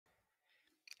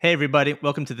Hey everybody,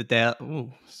 welcome to the day.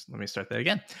 Ooh, let me start that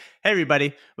again. Hey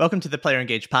everybody, welcome to the Player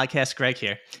Engage podcast. Greg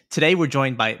here. Today we're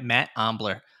joined by Mat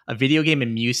Ombler, a video game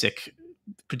and music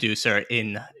producer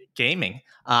in gaming.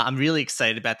 I'm really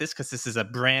excited about this because this is a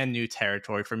brand new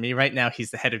territory for me. Right now, he's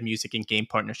the head of music and game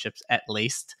partnerships at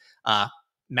Laced.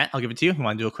 Matt, I'll give it to you. You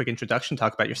want to do a quick introduction,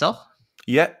 talk about yourself?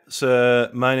 Yeah,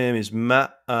 so my name is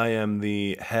Matt. I am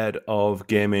the head of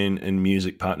gaming and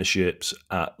music partnerships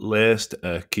at Laced,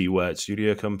 a keyword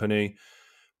studio company.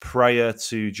 Prior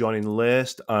to joining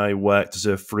Laced, I worked as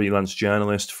a freelance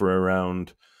journalist for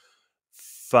around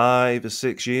 5 or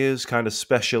 6 years, kind of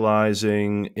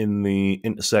specializing in the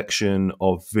intersection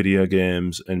of video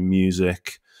games and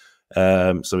music.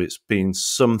 So it's been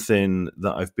something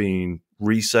that I've been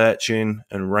researching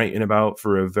and writing about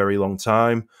for a very long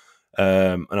time.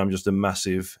 And I'm just a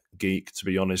massive geek, to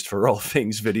be honest, for all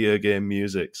things video game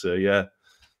music. So yeah.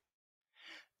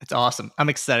 It's awesome. I'm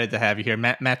excited to have you here.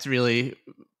 Matt's really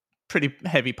pretty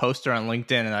heavy poster on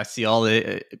LinkedIn, and I see all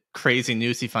the crazy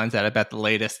news he finds out about the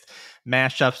latest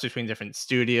mashups between different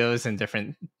studios and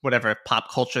different whatever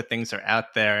pop culture things are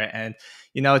out there. And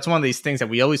it's one of these things that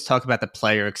we always talk about the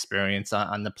player experience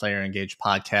on the Player Engage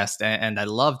podcast, and I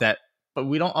love that. But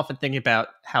we don't often think about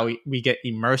how we get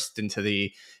immersed into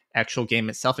the actual game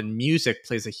itself, and music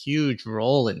plays a huge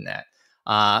role in that.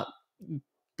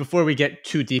 Before we get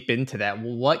too deep into that,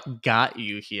 what got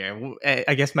you here?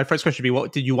 I guess my first question would be,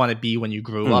 what did you want to be when you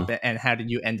grew up, and how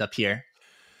did you end up here?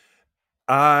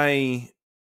 I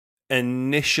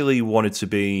initially wanted to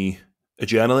be a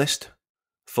journalist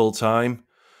full time.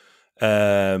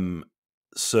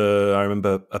 So I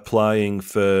remember applying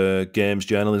for games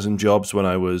journalism jobs when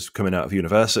I was coming out of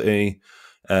university,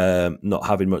 not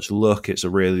having much luck. It's a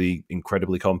really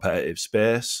incredibly competitive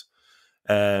space.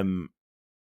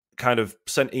 Kind of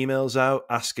sent emails out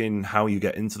asking how you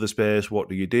get into the space, what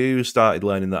do you do? Started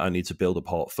learning that I need to build a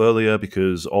portfolio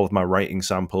because all of my writing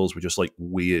samples were just like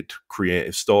weird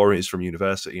creative stories from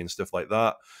university and stuff like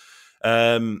that.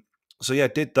 So yeah,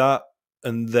 did that.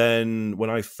 And then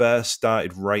when I first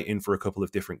started writing for a couple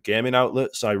of different gaming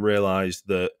outlets, I realized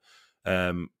that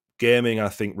gaming, I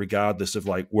think, regardless of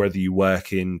like whether you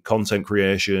work in content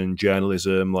creation,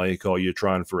 journalism, like, or you're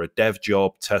trying for a dev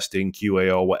job, testing,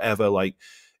 QA, or whatever, like,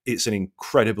 it's an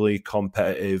incredibly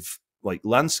competitive like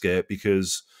landscape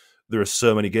because there are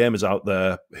so many gamers out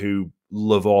there who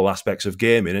love all aspects of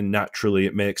gaming, and naturally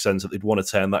it makes sense that they'd want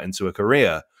to turn that into a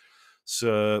career.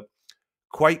 So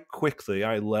quite quickly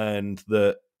I learned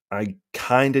that I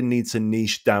kind of need to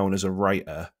niche down as a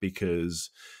writer,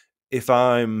 because if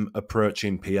I'm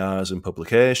approaching PRs and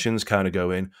publications kind of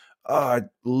going, oh, I'd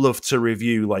love to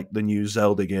review like the new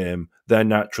Zelda game, they're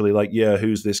naturally like, yeah,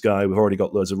 who's this guy? We've already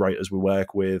got loads of writers we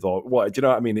work with, or what? Do you know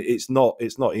what I mean? It's not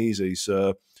easy.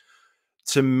 So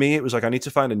to me, it was like I need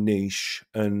to find a niche,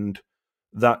 and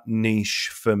that niche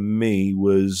for me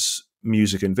was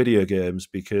music and video games,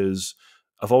 because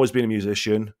I've always been a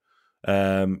musician.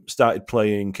 Started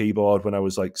playing keyboard when I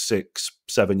was like 6,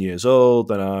 7 years old.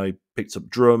 Then I picked up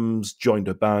drums, joined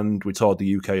a band. We toured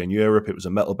the UK and Europe. It was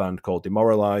a metal band called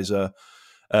Demoralizer.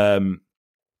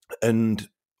 And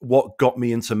what got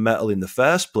me into metal in the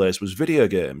first place was video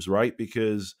games, right?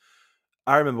 Because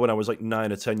I remember when I was like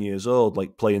 9 or 10 years old,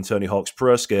 like playing Tony Hawk's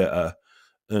Pro Skater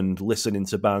and listening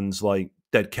to bands like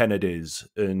Dead Kennedys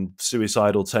and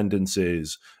Suicidal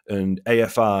Tendencies and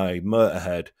AFI,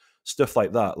 Motorhead, stuff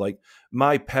like that. Like,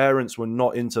 my parents were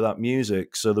not into that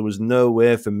music, so there was no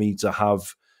way for me to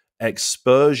have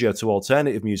exposure to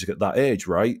alternative music at that age,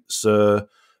 right? So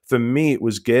for me, it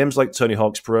was games like Tony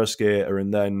Hawk's Pro Skater,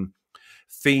 and then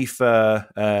FIFA,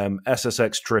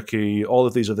 SSX Tricky, all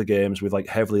of these other games with like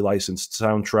heavily licensed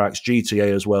soundtracks,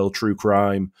 GTA as well, True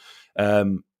Crime,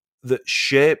 that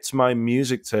shaped my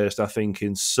music taste, I think,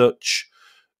 in such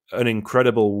an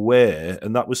incredible way.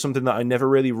 And that was something that I never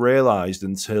really realized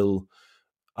until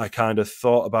I kind of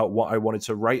thought about what I wanted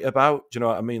to write about. Do you know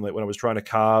what I mean? Like when I was trying to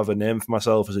carve a name for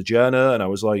myself as a journo, and I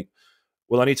was like,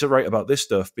 well, I need to write about this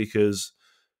stuff because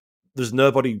there's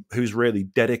nobody who's really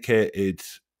dedicated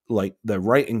like their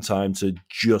writing time to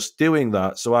just doing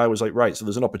that. So I was like, right, so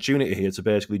there's an opportunity here to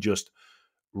basically just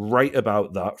write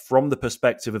about that from the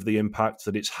perspective of the impact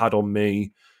that it's had on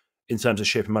me in terms of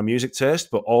shaping my music taste,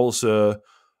 but also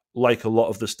like a lot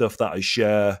of the stuff that I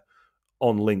share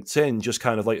on LinkedIn, just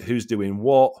kind of like who's doing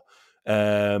what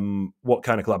kind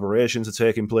of collaborations are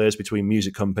taking place between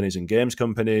music companies and games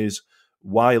companies,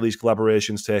 why are these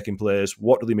collaborations taking place,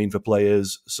 what do they mean for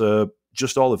players? So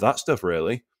just all of that stuff,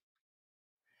 really.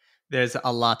 There's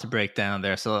a lot to break down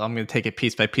there, so I'm going to take it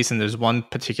piece by piece, and there's one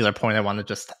particular point I want to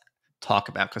just talk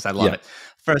about because I love Yeah. it.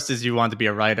 First is you want to be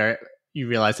a writer. you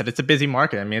realize that it's a busy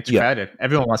market. I mean, it's Yeah, crowded.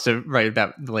 Everyone wants to write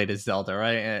about the latest Zelda,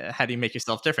 right? How do you make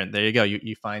yourself different? There you go.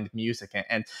 You find music,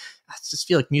 and I just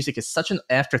feel like music is such an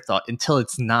afterthought until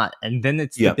it's not, and then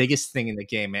it's the yeah, biggest thing in the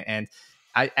game. And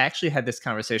I actually had this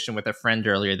conversation with a friend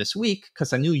earlier this week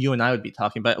because I knew you and I would be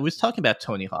talking, but I was talking about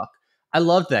Tony Hawk. I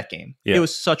loved that game. It yeah,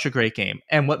 was such a great game,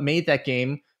 and what made that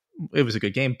game, it was a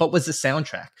good game, but was the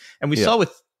soundtrack. And we yeah, saw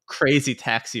with Crazy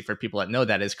Taxi, for people that know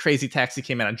that is, Crazy Taxi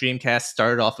came out on Dreamcast,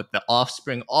 started off with the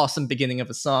Offspring, awesome beginning of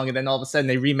a song, and then all of a sudden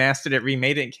they remastered it,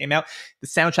 remade it, and came out. The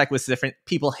soundtrack was different.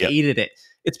 People yeah, hated it.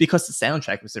 It's because the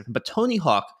soundtrack was different. But Tony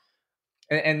Hawk,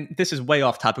 and this is way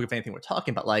off topic of anything we're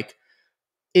talking about, like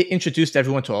it introduced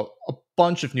everyone to a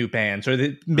bunch of new bands, or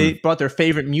they mm, brought their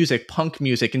favorite music, punk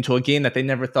music, into a game that they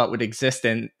never thought would exist.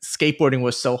 And skateboarding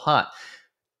was so hot.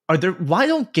 Why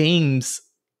don't games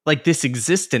like this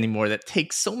exist anymore that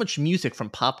take so much music from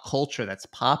pop culture that's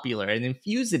popular and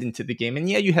infuse it into the game? And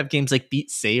yeah, you have games like Beat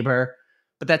Saber,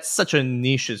 but that's such a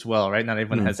niche as well, right? Not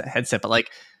everyone mm. has a headset, but like,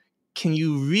 can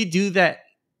you redo that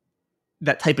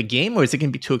type of game, or is it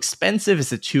going to be too expensive?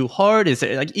 Is it too hard? Is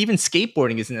it like, even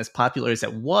skateboarding isn't as popular as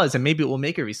it was, and maybe it will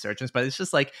make a resurgence, but it's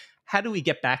just like, how do we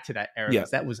get back to that era? Yeah.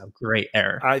 Because that was a great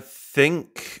era. I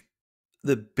think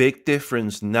the big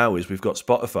difference now is we've got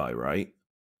Spotify, right?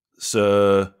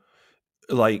 So,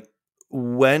 like,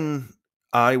 when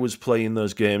I was playing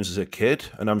those games as a kid,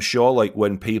 and I'm sure, like,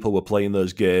 when people were playing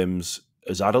those games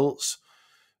as adults,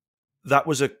 that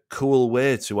was a cool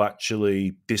way to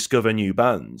actually discover new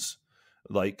bands.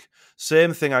 Like,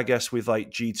 same thing, I guess, with like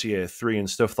GTA 3 and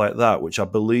stuff like that, which I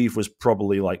believe was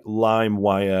probably like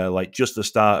LimeWire, like just the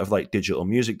start of like digital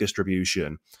music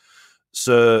distribution.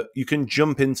 So you can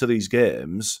jump into these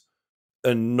games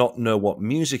and not know what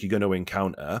music you're going to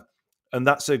encounter. And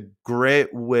that's a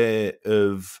great way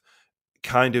of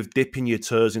kind of dipping your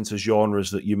toes into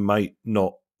genres that you might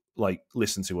not like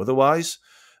listen to otherwise.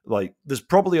 Like, there's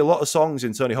probably a lot of songs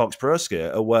in Tony Hawk's Pro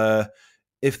Skater where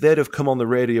if they'd have come on the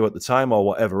radio at the time or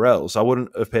whatever else, I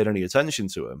wouldn't have paid any attention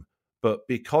to them. But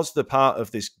because they're part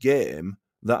of this game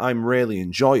that I'm really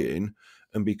enjoying,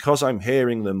 and because I'm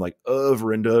hearing them like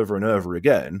over and over and over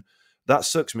again, that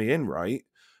sucks me in, right?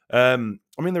 I mean,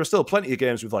 there are still plenty of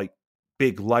games with like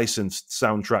big licensed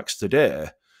soundtracks today,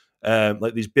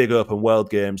 like these big open world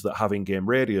games that have in-game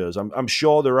radios. I'm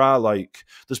sure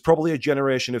there's probably a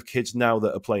generation of kids now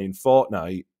that are playing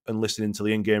Fortnite and listening to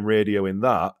the in-game radio in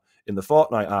the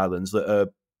Fortnite islands that are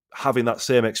having that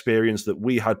same experience that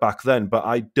we had back then. But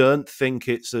I don't think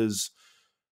it's as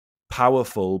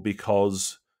powerful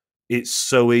because it's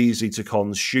so easy to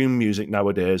consume music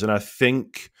nowadays. And I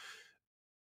think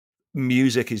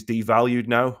music is devalued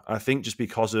now. I think just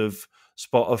because of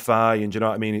Spotify, and you know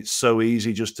what I mean, it's so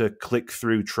easy just to click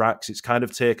through tracks. It's kind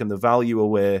of taken the value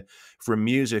away from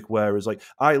music. Whereas, like,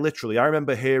 I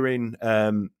remember hearing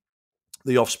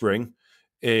The Offspring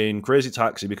in Crazy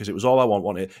Taxi because it was all I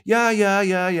wanted. Yeah, yeah,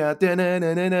 yeah, yeah.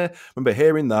 Da-na-na-na-na. Remember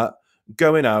hearing that,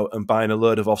 going out and buying a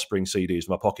load of Offspring CDs with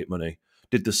my pocket money.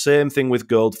 Did the same thing with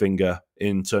Goldfinger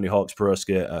in Tony Hawk's Pro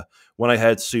Skater. When I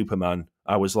heard Superman,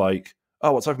 I was like,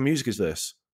 oh, what type of music is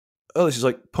this? Oh, this is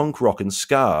like punk rock and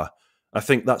ska. I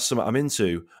think that's something I'm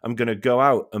into. I'm going to go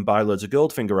out and buy loads of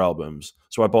Goldfinger albums.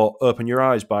 So I bought Open Your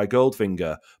Eyes by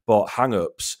Goldfinger, bought Hang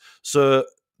Ups. So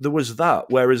there was that.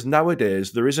 Whereas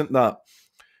nowadays, there isn't that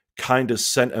kind of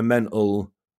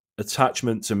sentimental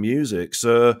attachment to music.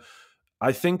 So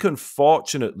I think,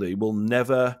 unfortunately, we'll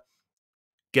never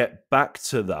get back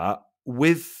to that,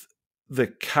 with the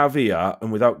caveat,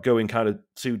 and without going kind of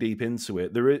too deep into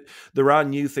it, there are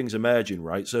new things emerging,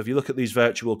 right? So if you look at these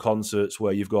virtual concerts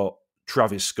where you've got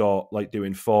Travis Scott like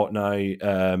doing Fortnite,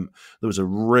 there was a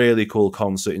really cool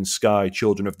concert in Sky,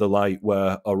 Children of the Light,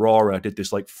 where Aurora did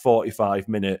this like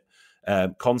 45-minute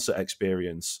concert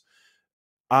experience.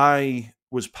 I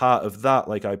was part of that,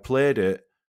 like I played it,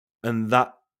 and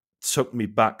that took me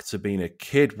back to being a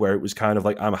kid, where it was kind of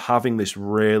like I'm having this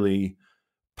really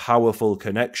powerful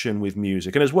connection with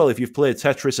music. And as well, if you've played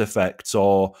Tetris Effect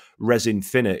or Res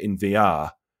Infinite in VR,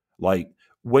 like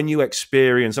when you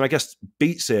experience, and I guess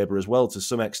Beat Saber as well to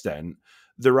some extent,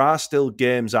 there are still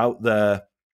games out there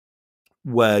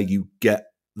where you get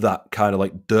that kind of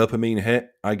like dopamine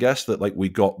hit, I guess, that like we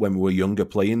got when we were younger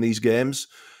playing these games.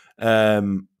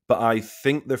 But I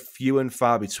think they're few and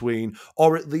far between,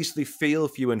 or at least they feel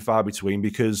few and far between,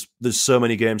 because there's so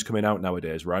many games coming out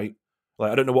nowadays, right?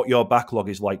 Like, I don't know what your backlog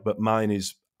is like, but mine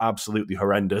is absolutely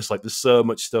horrendous. Like, there's so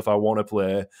much stuff I want to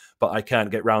play, but I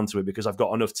can't get round to it because I've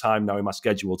got enough time now in my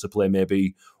schedule to play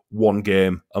maybe one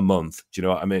game a month. Do you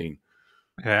know what I mean?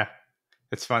 Yeah.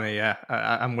 It's funny, yeah.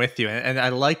 I'm with you, and I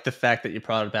like the fact that you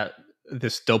brought about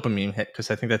this dopamine hit, because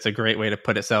I think that's a great way to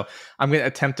put it. So I'm going to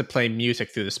attempt to play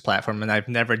music through this platform, and I've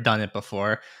never done it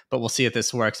before, but we'll see if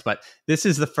this works. But this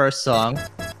is the first song.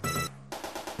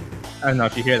 I don't know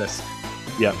if you hear this.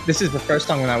 Yeah. This is the first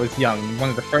song when I was young. One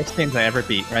of the first games I ever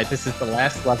beat, right? This is the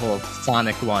last level of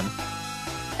Sonic 1.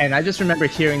 And I just remember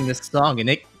hearing this song, and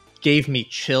it gave me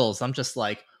chills. I'm just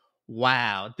like,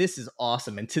 wow, this is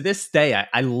awesome. And to this day,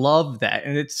 I love that.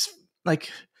 And it's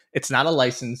like, it's not a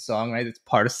licensed song, right? It's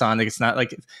part of Sonic. It's not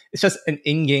like, it's just an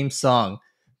in-game song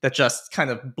that just kind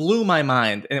of blew my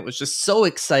mind. And it was just so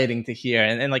exciting to hear.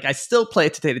 And like, I still play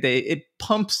it today. It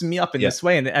pumps me up in this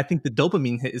way. And I think the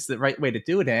dopamine hit is the right way to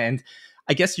do it. And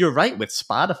I guess you're right with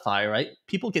Spotify, right?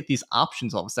 People get these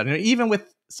options all of a sudden. Even with,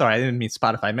 sorry, I didn't mean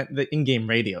Spotify. I meant the in-game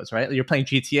radios, right? You're playing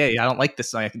GTA. I don't like this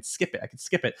song. I can skip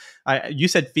it. You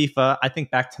said FIFA. I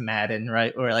think back to Madden,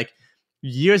 right? Or like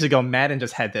years ago, Madden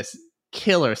just had this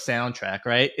killer soundtrack,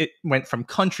 right? It went from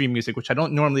country music, which I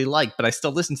don't normally like, but I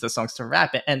still listen to the songs, to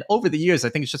rap it. And over the years, I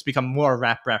think it's just become more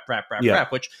rap,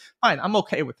 which fine, I'm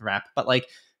okay with rap, but like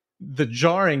the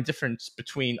jarring difference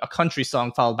between a country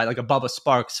song followed by like a Bubba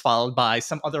Sparks followed by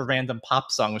some other random pop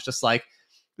song was just like,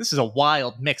 this is a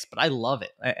wild mix, but I love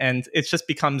it. And it just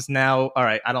becomes now, all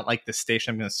right, I don't like this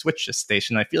station, I'm going to switch this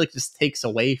station. I feel like it just takes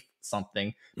away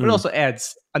something, but it also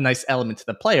adds a nice element to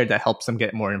the player that helps them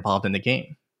get more involved in the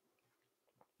game.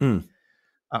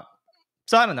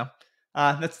 So I don't know.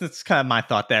 That's kind of my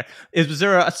thought there. Was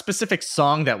there a specific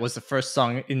song that was the first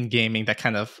song in gaming that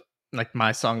kind of, like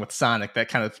my song with Sonic, that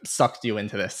kind of sucked you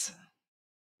into this?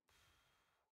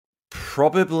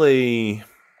 Probably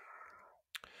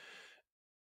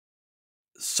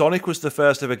Sonic was the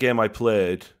first ever game I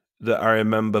played that I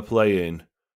remember playing.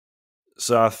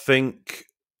 So I think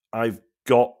I've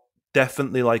got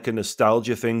definitely like a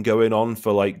nostalgia thing going on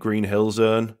for like Green Hill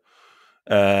Zone.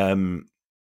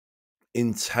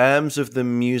 In terms of the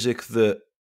music that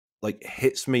like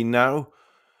hits me now,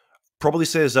 probably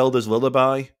say Zelda's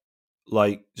Lullaby.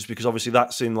 Like, just because obviously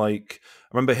that's in like,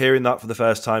 I remember hearing that for the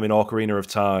first time in Ocarina of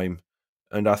Time.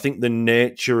 And I think the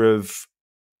nature of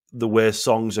the way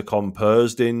songs are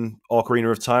composed in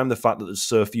Ocarina of Time, the fact that there's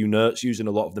so few notes using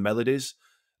a lot of the melodies,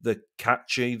 they're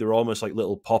catchy, they're almost like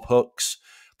little pop hooks,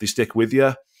 they stick with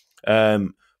you.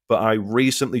 But I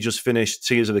recently just finished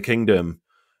Tears of the Kingdom,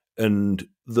 and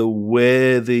the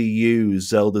way they use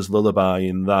Zelda's Lullaby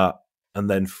in that, and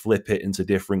then flip it into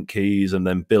different keys and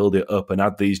then build it up and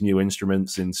add these new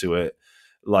instruments into it,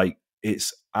 like,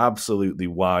 it's absolutely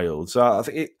wild. So I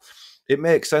think it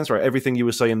makes sense, right? Everything you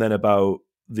were saying then about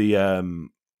the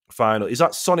final, is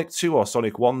that Sonic 2 or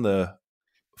Sonic 1, the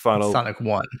final? It's Sonic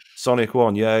 1. Sonic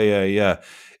 1, yeah.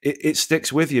 It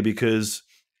sticks with you because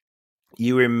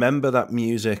you remember that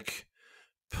music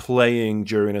playing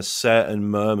during a certain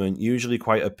moment, usually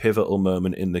quite a pivotal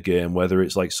moment in the game, whether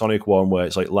it's like Sonic 1 where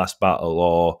it's like last battle,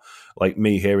 or like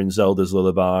me hearing Zelda's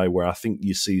Lullaby where I think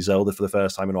you see Zelda for the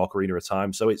first time in Ocarina of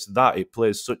Time. So it's that, it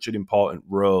plays such an important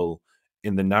role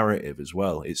in the narrative as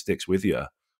well. It sticks with you.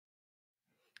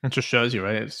 It just shows you,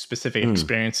 right? Specific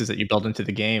experiences that you build into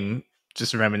the game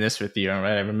just reminisce with you,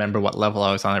 right? I remember what level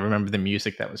I was on. I remember the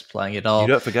music that was playing. It all, you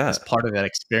don't forget. As part of that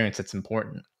experience, it's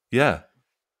important. Yeah.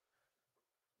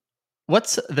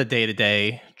 What's the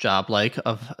day-to-day job like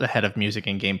of the head of music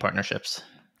and game partnerships?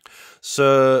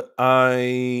 So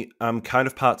I am kind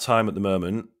of part-time at the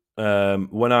moment.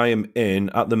 When I am in,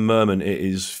 at the moment, it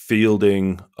is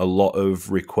fielding a lot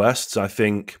of requests. I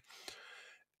think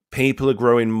people are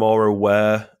growing more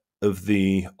aware of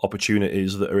the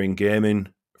opportunities that are in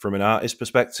gaming from an artist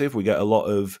perspective. We get a lot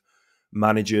of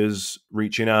managers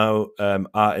reaching out,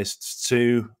 artists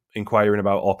too, inquiring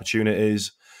about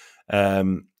opportunities.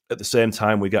 At the same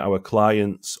time, we get our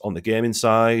clients on the gaming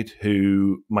side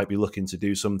who might be looking to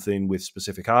do something with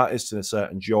specific artists in a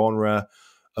certain genre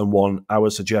and want our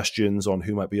suggestions on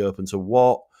who might be open to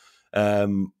what.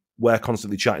 We're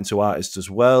constantly chatting to artists as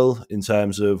well in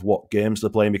terms of what games they're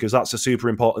playing, because that's a super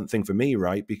important thing for me,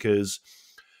 right? Because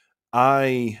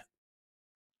I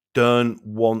don't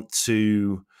want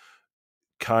to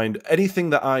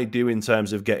anything that I do in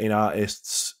terms of getting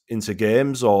artists into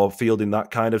games or fielding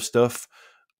that kind of stuff,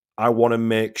 I want to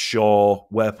make sure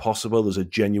where possible there's a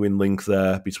genuine link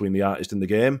there between the artist and the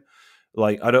game.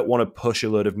 Like, I don't want to push a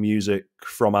load of music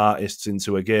from artists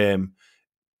into a game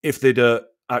if they don't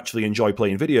actually enjoy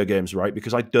playing video games, right?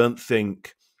 Because I don't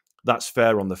think that's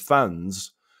fair on the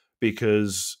fans,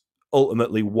 because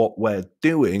ultimately what we're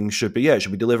doing should be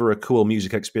deliver a cool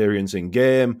music experience in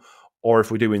game, or if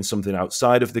we're doing something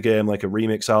outside of the game, like a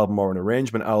remix album or an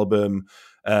arrangement album,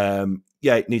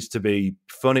 it needs to be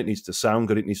fun, it needs to sound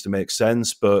good, it needs to make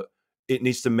sense, but it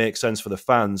needs to make sense for the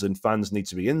fans, and fans need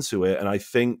to be into it. And I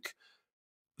think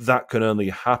that can only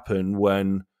happen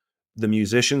when the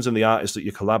musicians and the artists that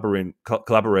you're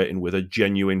collaborating with are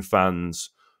genuine fans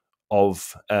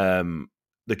of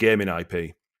the gaming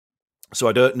IP. So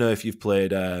I don't know if you've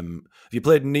played. Have you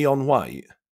played Neon White?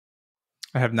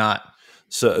 I have not.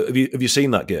 So have you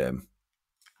seen that game?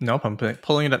 Nope, I'm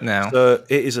pulling it up now. So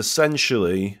it is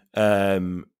essentially a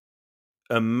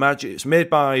magic. It's made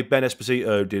by Ben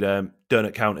Esposito, who did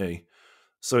Donut County.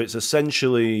 So it's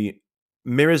essentially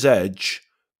Mirror's Edge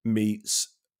meets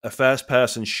a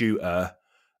first-person shooter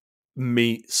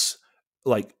meets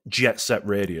like Jet Set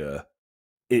Radio.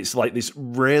 It's like this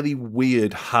really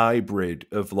weird hybrid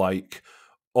of like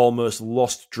almost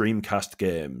lost Dreamcast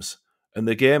games, and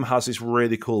the game has this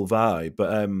really cool vibe.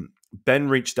 But Ben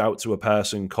reached out to a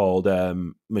person called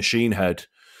Machine Head,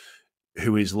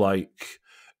 who is like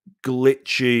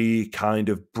glitchy kind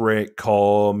of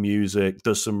breakcore music,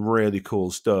 does some really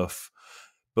cool stuff,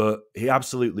 but he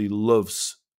absolutely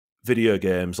loves video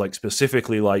games, like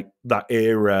specifically like that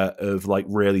era of like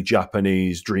really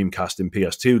Japanese Dreamcast and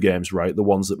PS2 games, right? The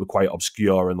ones that were quite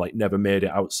obscure and like never made it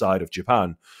outside of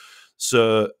Japan.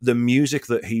 So the music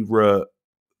that he wrote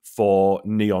for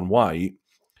Neon White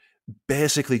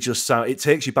basically just it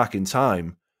takes you back in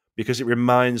time, because it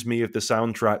reminds me of the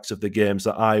soundtracks of the games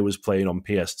that I was playing on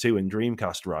PS2 and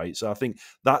Dreamcast, right? So I think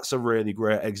that's a really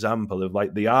great example of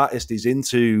like the artist is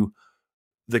into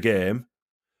the game,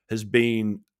 has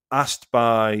been asked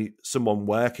by someone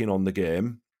working on the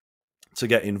game to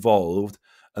get involved,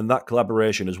 and that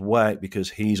collaboration has worked because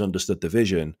he's understood the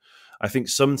vision. I think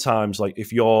sometimes, like,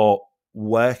 if you're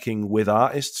working with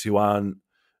artists who aren't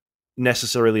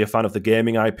necessarily a fan of the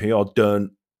gaming IP or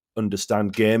don't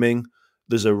understand gaming,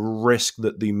 there's a risk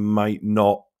that they might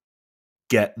not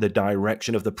get the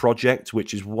direction of the project,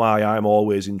 which is why I'm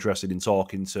always interested in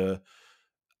talking to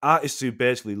artists who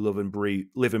basically live and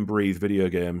breathe video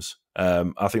games.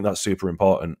 I think that's super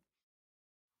important.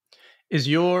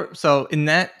 So in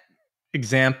that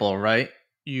example, right?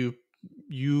 You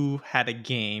you had a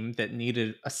game that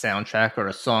needed a soundtrack or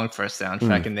a song for a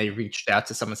soundtrack, Mm. and they reached out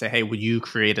to someone and say, "Hey, would you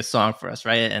create a song for us?"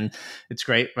 Right? And it's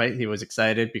great, right? He was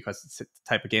excited because it's the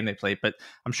type of game they play. But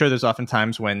I'm sure there's often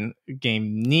times when a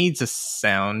game needs a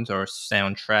sound or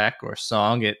soundtrack or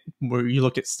song, where you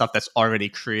look at stuff that's already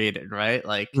created, right?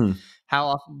 Like Mm.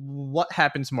 what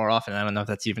happens more often? I don't know if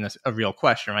that's even a real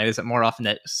question, right? Is it more often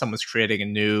that someone's creating a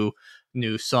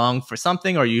new song for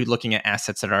something, or are you looking at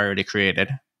assets that are already created?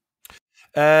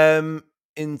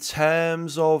 In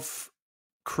terms of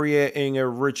creating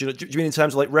original, do you mean in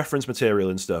terms of like reference material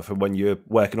and stuff, and when you're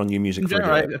working on new music In for a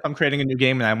general, right? game? If I'm creating a new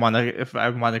game and if I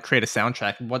want to create a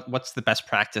soundtrack, what's the best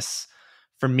practice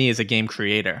for me as a game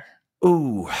creator?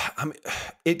 Ooh, I mean,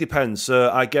 it depends. So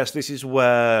I guess this is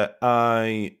where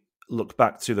I look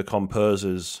back to the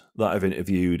composers that I've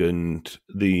interviewed and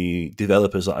the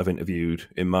developers that I've interviewed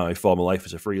in my former life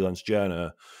as a freelance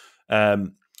journo.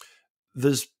 Um,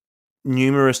 there's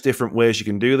numerous different ways you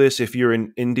can do this. If you're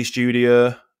in indie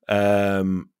studio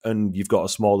and you've got a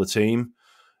smaller team,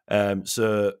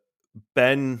 so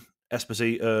Ben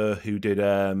Esposito, who did,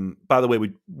 by the way,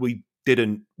 we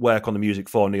didn't work on the music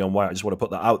for Neon White. I just want to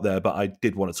put that out there, but I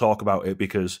did want to talk about it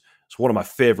because it's one of my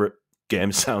favorite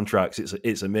game soundtracks.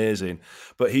 It's amazing.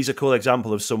 But he's a cool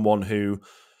example of someone who,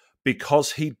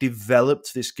 because he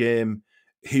developed this game,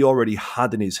 he already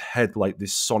had in his head like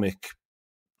this sonic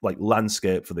like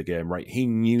landscape for the game, right? He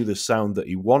knew the sound that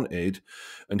he wanted,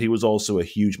 and he was also a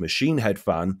huge Machine Head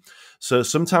fan. So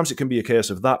sometimes it can be a case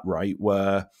of that, right,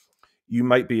 where you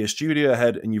might be a studio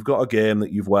head and you've got a game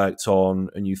that you've worked on,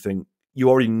 and you think you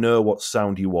already know what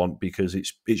sound you want because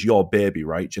it's your baby,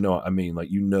 right? Do you know what I mean? Like,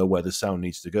 you know where the sound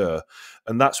needs to go,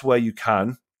 and that's where you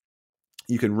can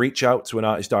reach out to an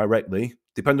artist directly,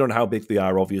 depending on how big they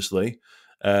are, obviously,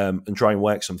 and try and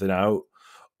work something out.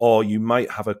 Or you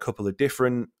might have a couple of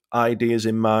different ideas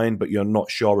in mind, but you're not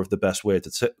sure of the best way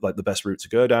to like the best route to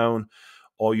go down.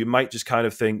 Or you might just kind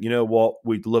of think, you know what,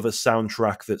 we'd love a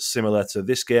soundtrack that's similar to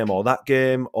this game or that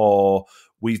game, or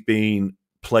we've been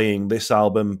playing this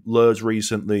album loads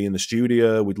recently in the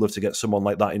studio. We'd love to get someone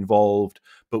like that involved,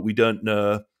 but we don't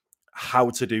know how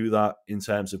to do that in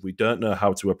terms of we don't know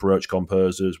how to approach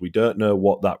composers. We don't know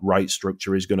what that right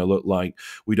structure is going to look like.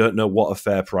 We don't know what a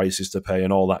fair price is to pay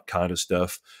and all that kind of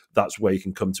stuff. That's where you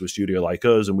can come to a studio like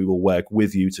us and we will work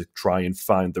with you to try and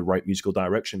find the right musical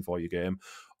direction for your game.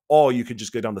 Or you could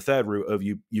just go down the third route of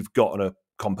you've got a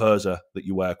composer that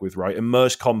you work with, right? And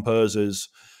most composers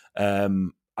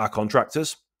are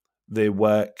contractors. They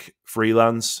work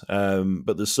freelance,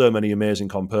 but there's so many amazing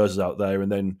composers out there.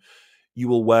 And then you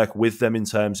will work with them in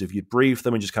terms of you brief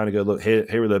them and just kind of go, look,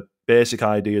 here are the basic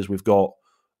ideas we've got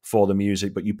for the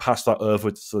music, but you pass that over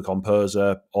to the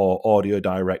composer or audio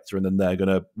director, and then they're going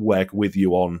to work with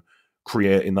you on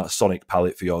creating that sonic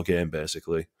palette for your game,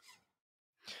 basically.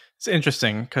 It's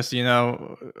interesting because,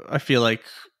 I feel like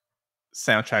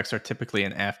soundtracks are typically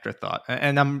an afterthought,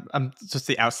 and I'm just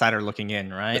the outsider looking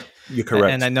in, right? You're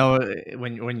And correct. I know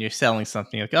when you're selling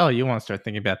something, like, oh, you want to start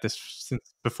thinking about this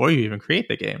since before you even create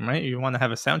the game, right? You want to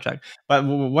have a soundtrack, but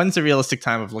when's the realistic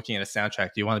time of looking at a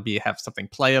soundtrack? Do you want to have something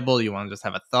playable? Do you want to just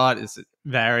have a thought? Is it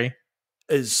vary?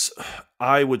 As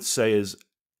I would say, as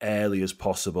early as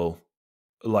possible,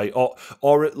 like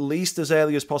or at least as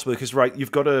early as possible, because right,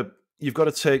 you've got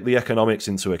to take the economics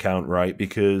into account, right?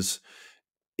 Because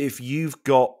if you've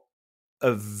got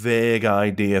a vague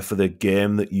idea for the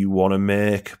game that you want to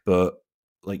make, but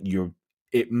like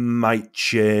it might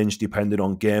change depending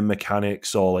on game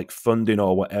mechanics or like funding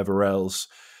or whatever else.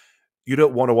 You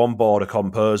don't want to onboard a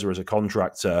composer as a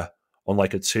contractor on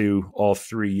like a 2 or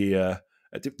 3 year.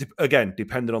 Again,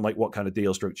 depending on like what kind of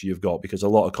deal structure you've got, because a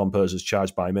lot of composers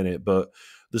charge by minute, but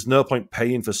there's no point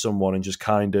paying for someone and just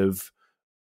kind of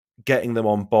getting them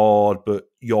on board, but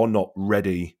you're not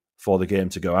ready for the game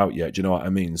to go out yet. Do you know what I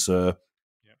mean? So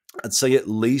I'd say at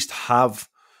least have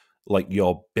like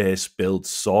your base build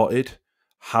sorted,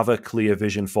 have a clear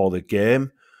vision for the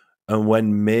game, and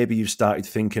when maybe you've started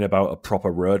thinking about a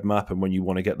proper roadmap and when you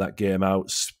want to get that game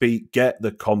out, get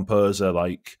the composer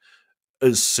like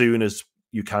as soon as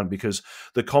you can, because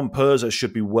the composer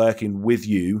should be working with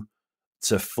you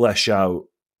to flesh out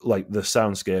like the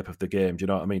soundscape of the game. Do you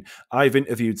know what I mean? I've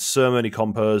interviewed so many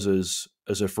composers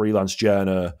as a freelance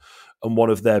journer, and one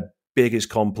of their biggest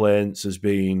complaints has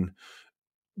been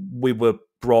we were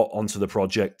brought onto the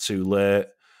project too late,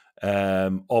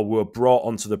 or we were brought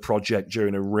onto the project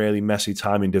during a really messy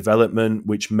time in development,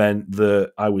 which meant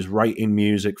that I was writing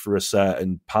music for a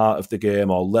certain part of the game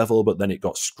or level, but then it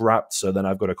got scrapped. So then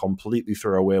I've got to completely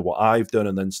throw away what I've done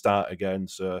and then start again.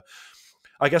 So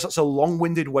I guess that's a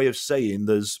long-winded way of saying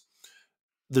there's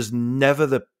never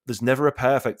a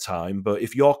perfect time, but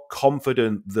if you're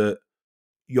confident that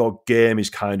your game is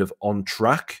kind of on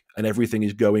track and everything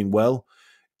is going well,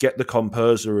 get the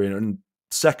composer in. And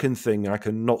second thing, I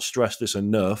cannot stress this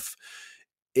enough,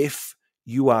 if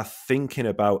you are thinking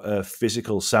about a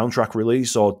physical soundtrack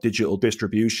release or digital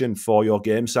distribution for your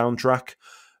game soundtrack,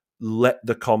 let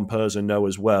the composer know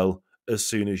as well as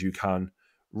soon as you can,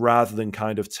 rather than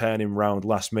kind of turning around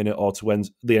last minute or to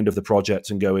the end of the project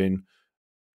and going,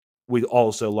 we'd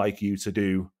also like you to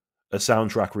do a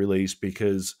soundtrack release,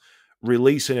 because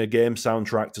releasing a game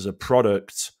soundtrack as a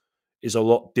product is a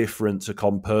lot different to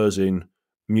composing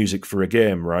music for a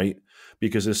game, right?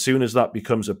 Because as soon as that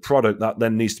becomes a product, that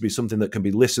then needs to be something that can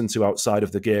be listened to outside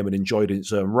of the game and enjoyed in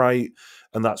its own right.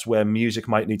 And that's where music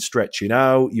might need stretching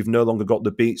out. You've no longer got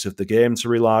the beats of the game to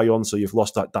rely on, so you've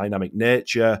lost that dynamic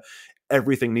nature.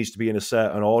 Everything needs to be in a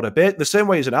certain order. But the same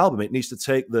way as an album, it needs to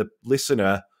take the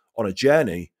listener on a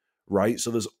journey, right?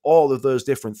 So there's all of those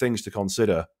different things to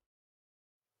consider.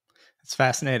 It's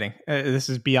fascinating. This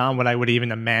is beyond what I would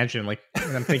even imagine. Like,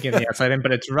 and I'm thinking the outside in,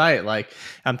 but it's right. Like,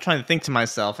 I'm trying to think to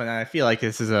myself, and I feel like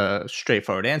this is a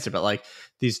straightforward answer, but like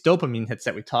these dopamine hits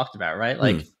that we talked about, right?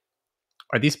 Like,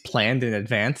 are these planned in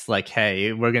advance? Like,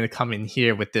 hey, we're going to come in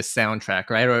here with this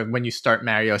soundtrack, right? Or when you start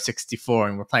Mario 64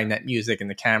 and we're playing that music and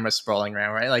the camera's scrolling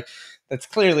around, right? Like, that's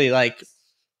clearly like,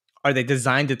 are they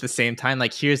designed at the same time?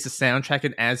 Like, here's the soundtrack,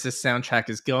 and as this soundtrack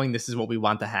is going, this is what we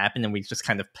want to happen, and we just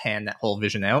kind of pan that whole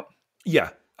vision out.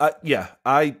 Yeah.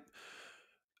 I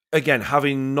again,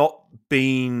 having not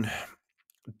been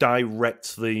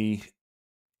directly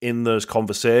in those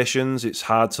conversations, it's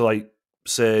hard to like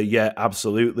say, yeah,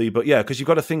 absolutely. But yeah, because you've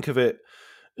got to think of it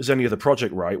as any other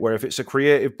project, right? Where if it's a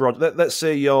creative project, let's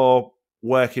say you're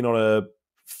working on a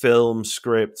film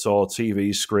script or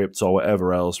TV script or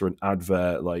whatever else, or an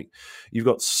advert, like you've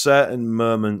got certain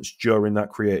moments during that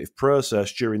creative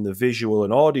process, during the visual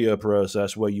and audio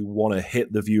process, where you want to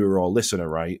hit the viewer or listener,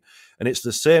 right? And it's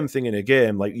the same thing in a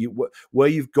game, like where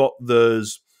you've got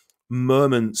those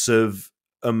moments of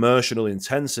emotional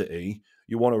intensity,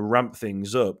 you want to ramp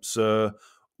things up. So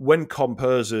when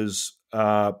composers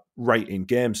are writing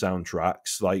game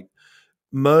soundtracks, like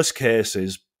most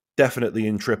cases, definitely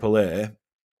in AAA,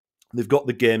 they've got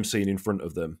the game scene in front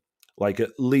of them, like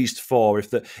at least four. If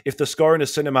they're scoring a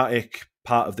cinematic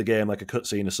part of the game, like a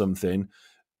cutscene or something,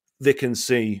 they can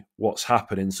see what's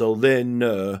happening, so they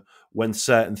know when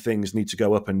certain things need to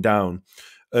go up and down.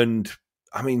 And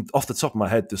I mean, off the top of my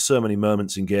head, there's so many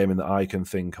moments in gaming that I can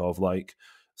think of, like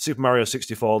Super Mario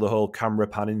 64, the whole camera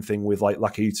panning thing with like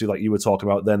Lakitu, like you were talking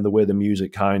about, then the way the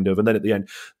music kind of, and then at the end,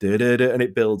 and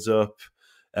it builds up.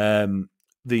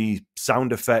 The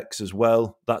sound effects as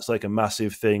well, that's like a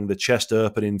massive thing. The chest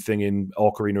opening thing in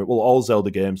Ocarina, well, all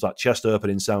Zelda games, that chest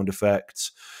opening sound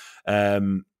effects.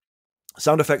 Sound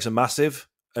effects are massive,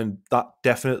 and that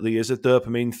definitely is a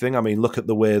dopamine thing. I mean, look at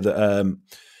the way that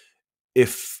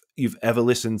if you've ever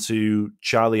listened to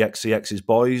Charlie XCX's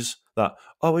Boys, that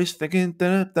always thinking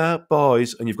that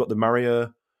boys, and you've got the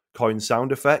Mario coin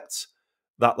sound effects,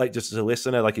 that like just as a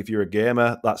listener, like if you're a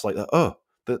gamer, that's like,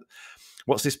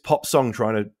 what's this pop song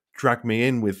trying to drag me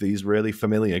in with these really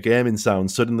familiar gaming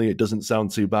sounds? Suddenly it doesn't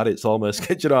sound too bad. It's almost,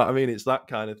 do you know what I mean? It's that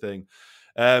kind of thing.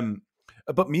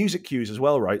 But music cues as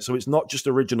well, right? So it's not just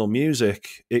original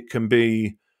music, it can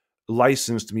be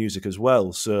licensed music as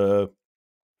well. So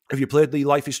have you played the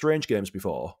Life is Strange games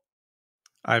before?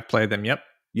 I've played them. Yep.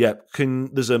 Yeah.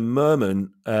 There's a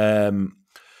moment,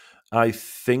 I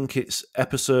think it's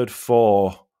episode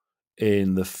 4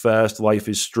 in the first Life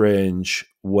is Strange,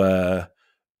 where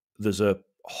there's a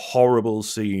horrible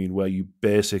scene where you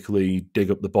basically dig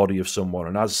up the body of someone.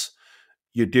 And as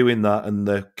you're doing that and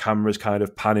the camera's kind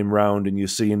of panning round and you're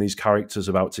seeing these characters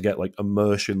about to get like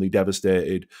emotionally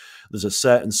devastated, there's a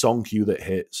certain song cue that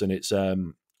hits, and it's a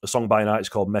song by an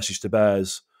artist called Message to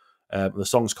Bears. I think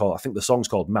the song's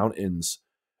called Mountains,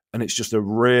 and it's just a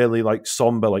really like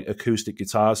somber, like acoustic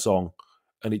guitar song,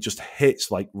 and it just hits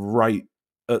like right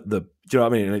at the, do you know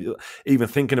what I mean? And even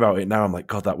thinking about it now, I'm like,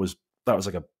 God, that was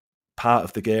like a part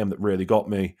of the game that really got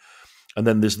me. And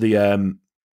then there's the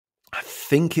I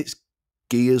think it's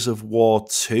Gears of War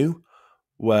 2,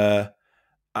 where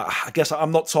I guess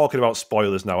I'm not talking about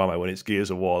spoilers now, am I? When it's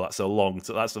Gears of War, that's a long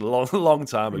long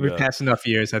time We've ago. passed enough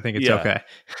years. I think it's Yeah, okay.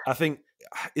 I think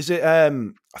I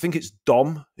think it's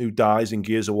Dom who dies in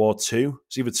Gears of War 2.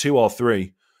 It's either 2 or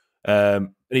 3. And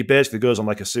he basically goes on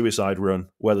like a suicide run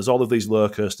where there's all of these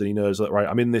locusts, and he knows that, right,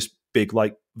 I'm in this big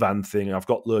like van thing, and I've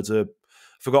got loads of,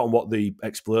 forgotten what the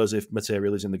explosive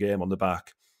material is in the game on the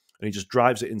back, and he just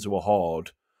drives it into a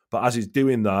horde. But as he's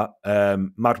doing that,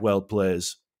 Madwell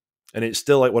plays, and it's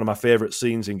still like one of my favorite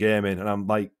scenes in gaming. And I'm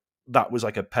like, that was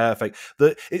like a perfect.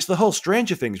 It's the whole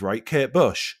Stranger Things, right? Kate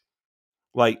Bush,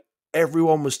 like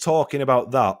everyone was talking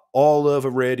about that all over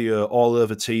radio, all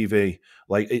over TV.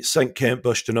 Like it sent Kate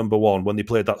Bush to #1 when they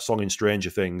played that song in Stranger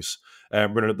Things,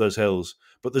 running up those hills.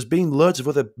 But there's been loads of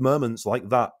other moments like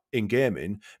that in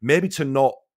gaming, maybe to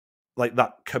not like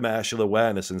that commercial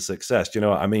awareness and success. Do you know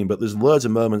what I mean? But there's loads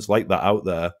of moments like that out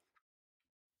there.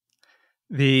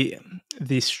 The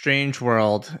Strange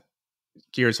World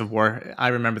Gears of War, I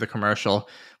remember the commercial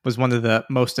was one of the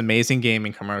most amazing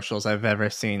gaming commercials I've ever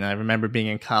seen. I remember being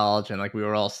in college and like we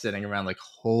were all sitting around like,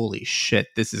 holy shit,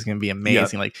 this is going to be Yeah,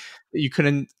 amazing. Like you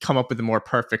couldn't come up with a more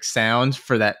perfect sound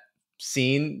for that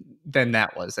scene than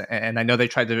that was. And I know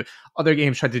other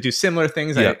games tried to do similar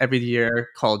things. yeah. Every year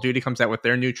Call of Duty comes out with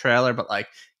their new trailer, but like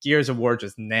Gears of War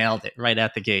just nailed it right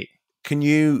out the gate. Can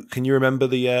you remember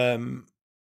the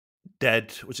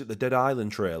the Dead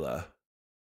Island trailer?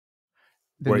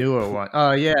 The Where it newer one.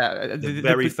 Oh yeah. the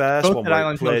very first Both one Dead where it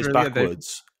Island shows plays really good.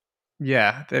 backwards.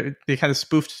 Yeah, they kind of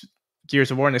spoofed Gears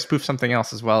of War and they spoofed something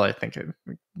else as well. I think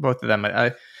both of them.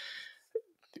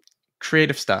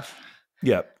 Creative stuff.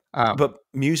 Yeah, Um, but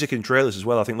music and trailers as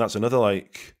well. I think that's another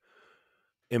like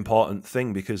important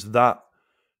thing, because that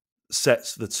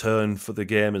sets the tone for the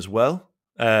game as well.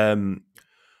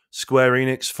 Square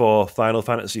Enix for Final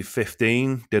Fantasy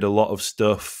 15 did a lot of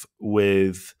stuff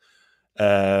with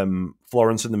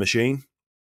Florence and the Machine,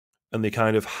 and they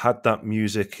kind of had that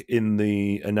music in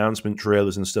the announcement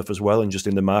trailers and stuff as well, and just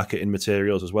in the marketing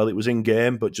materials as well. It was in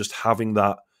game, but just having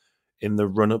that in the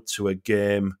run up to a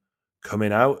game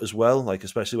coming out as well, like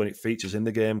especially when it features in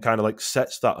the game, kind of like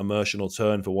sets that emotional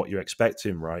tone for what you're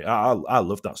expecting, right? I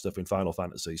love that stuff in Final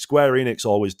Fantasy. Square Enix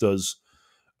always does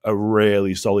a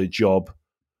really solid job,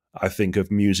 I think,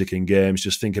 of music in games.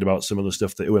 Just thinking about some of the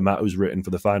stuff that Uemato's written for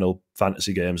the Final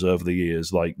Fantasy games over the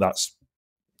years, like that's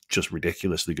just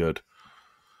ridiculously good.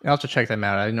 I'll have to check them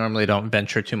out. I normally don't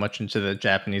venture too much into the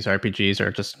Japanese RPGs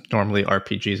or just normally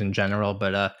RPGs in general,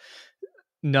 but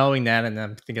knowing that, and I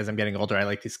think as I'm getting older, I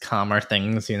like these calmer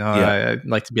things. You know, Yeah, I'd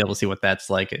like to be able to see what that's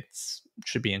like. It's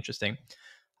should be interesting.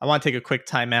 I want to take a quick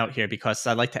time out here because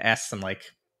I'd like to ask some like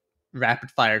rapid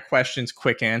fire questions,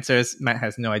 quick answers. Matt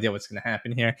has no idea what's going to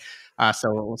happen here,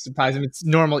 so we'll surprise him. It's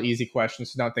normal, easy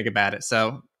questions, so don't think about it.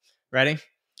 So, ready? If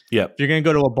yeah. you're going to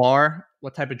go to a bar,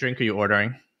 what type of drink are you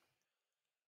ordering?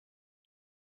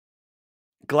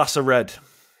 Glass of Red.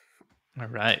 All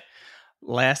right.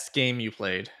 Last game you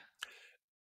played.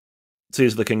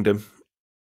 Tears of the Kingdom.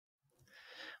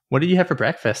 What did you have for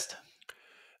breakfast?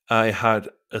 I had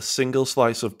a single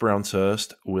slice of brown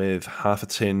toast with half a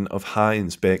tin of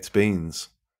Heinz baked beans.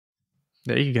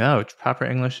 There you go. It's proper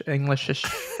Englishish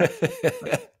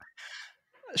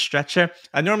stretcher.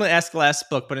 I normally ask last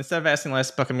book, but instead of asking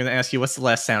last book, I'm going to ask you, what's the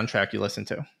last soundtrack you listened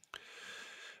to?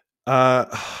 uh,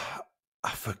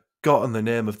 I've forgotten the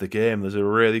name of the game. There's a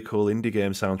really cool indie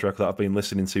game soundtrack that I've been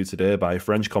listening to today by a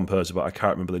French composer, but I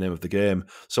can't remember the name of the game.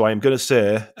 So I'm going to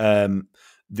say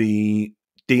the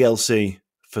DLC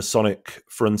for Sonic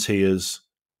Frontiers.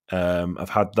 I've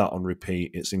had that on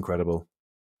repeat. It's incredible.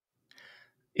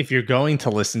 If you're going to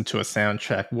listen to a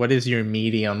soundtrack, what is your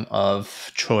medium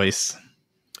of choice?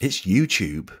 It's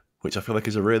YouTube, which I feel like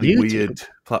is a really YouTube. weird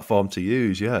platform to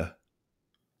use. Yeah.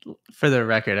 For the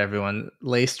record, everyone,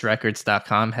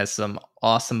 lacedrecords.com has some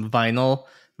awesome vinyl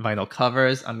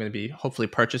covers. I'm going to be hopefully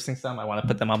purchasing some. I want to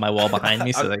put them on my wall behind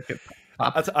me so they could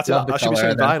pop. Love the I should be color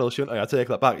saying of them. vinyl, shouldn't I? I take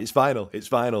that back. It's vinyl. It's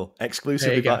vinyl. There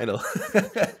Exclusively you go. vinyl.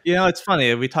 It's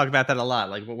funny. We talk about that a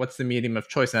lot. Like, what's the medium of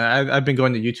choice? And I've been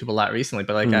going to YouTube a lot recently,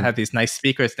 but like, I have these nice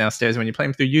speakers downstairs. When you play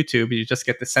them through YouTube, you just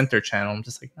get the center channel. I'm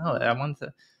just like, no, I want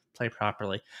to play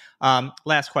properly.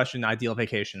 Last question: ideal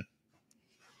vacation.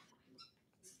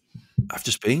 I've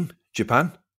just been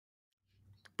Japan.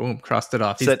 Boom, crossed it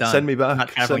off. He's Send done. me Not back.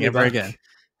 Send traveling me ever back. again.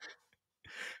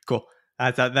 Cool.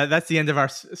 That's the end of our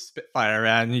Spitfire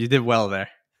round. You did well there.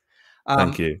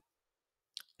 Thank you.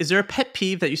 Is there a pet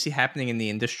peeve that you see happening in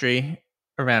the industry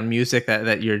around music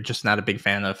that you're just not a big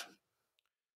fan of?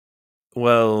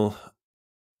 Well,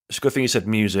 it's a good thing you said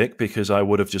music because I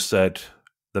would have just said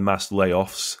the mass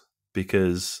layoffs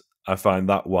because I find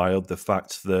that wild. The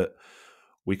fact that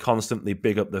we constantly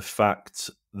big up the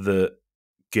fact that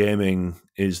gaming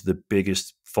is the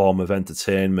biggest form of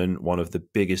entertainment, one of the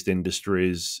biggest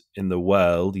industries in the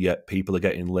world, yet people are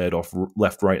getting laid off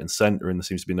left, right, and center, and there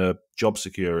seems to be no job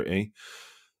security.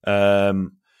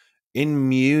 In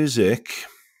music,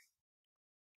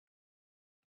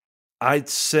 I'd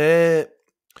say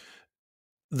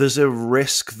there's a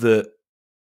risk that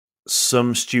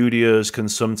some studios can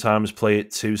sometimes play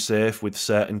it too safe with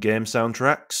certain game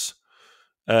soundtracks.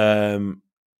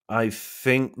 I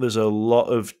think there's a lot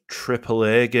of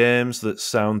AAA games that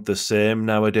sound the same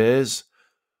nowadays,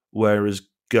 whereas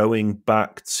going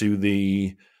back to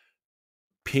the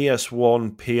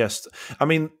PS1,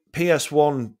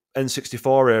 PS1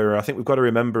 N64 era, I think we've got to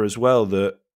remember as well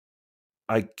that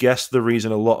I guess the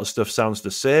reason a lot of stuff sounds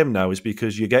the same now is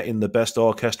because you're getting the best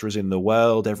orchestras in the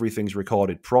world, everything's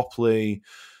recorded properly.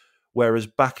 Whereas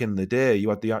back in the day,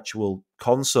 you had the actual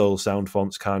console sound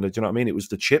fonts kind of, do you know what I mean? It was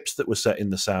the chips that were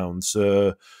setting the sound.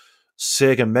 So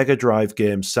Sega Mega Drive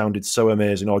games sounded so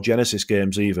amazing, or Genesis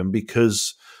games even,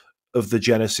 because of the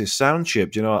Genesis sound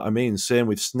chip. Do you know what I mean? Same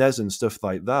with SNES and stuff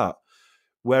like that.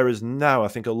 Whereas now, I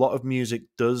think a lot of music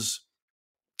does,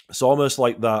 it's almost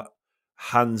like that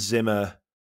Hans Zimmer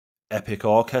epic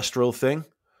orchestral thing.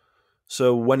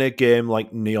 So when a game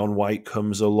like Neon White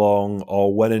comes along,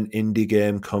 or when an indie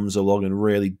game comes along and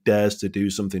really dares to do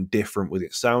something different with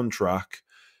its soundtrack,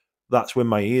 that's when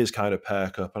my ears kind of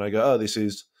perk up and I go, "Oh, this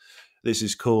is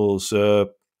cool." So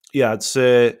yeah, I'd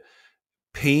say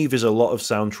peeve is a lot of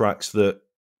soundtracks that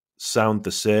sound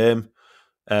the same.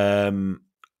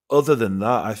 Other than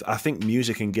that, I think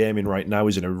music and gaming right now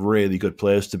is in a really good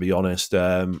place. To be honest,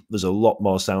 there's a lot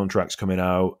more soundtracks coming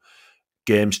out.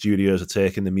 Game studios are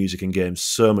taking the music and games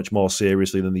so much more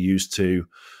seriously than they used to.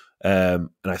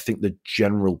 And I think the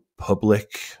general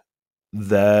public,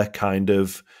 their kind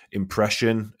of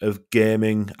impression of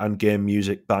gaming and game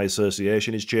music by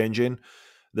association is changing.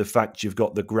 The fact you've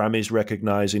got the Grammys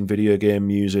recognizing video game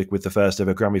music with the first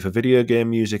ever Grammy for video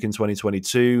game music in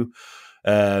 2022.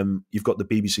 You've got the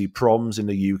BBC Proms in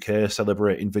the UK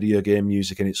celebrating video game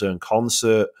music in its own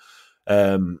concert. I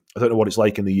don't know what it's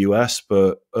like in the US,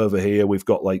 but over here we've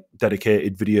got like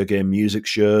dedicated video game music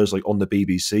shows like on the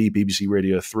BBC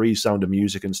Radio 3, Sound of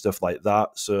Music and stuff like that.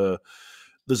 So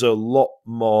there's a lot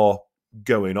more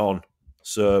going on,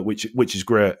 so which is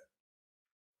great.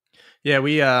 Yeah,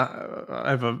 I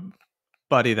have a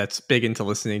buddy that's big into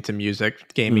listening to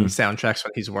music, gaming soundtracks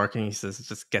when he's working. He says it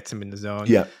just gets him in the zone.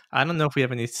 Yeah. I don't know if we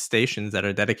have any stations that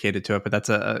are dedicated to it, but that's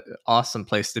a awesome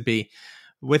place to be.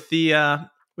 With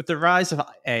the rise of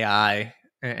AI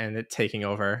and it taking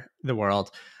over the world,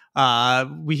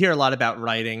 we hear a lot about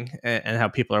writing and how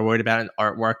people are worried about it in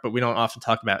artwork, but we don't often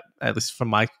talk about, at least from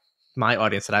my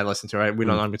audience that I listen to, right? We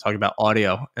don't normally talk about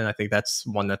audio. And I think that's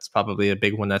one that's probably a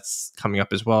big one that's coming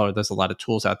up as well. Or there's a lot of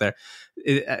tools out there.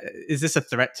 Is this a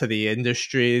threat to the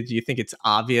industry? Do you think it's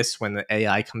obvious when the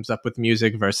AI comes up with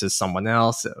music versus someone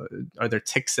else? Are there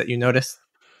ticks that you notice?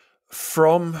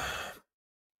 From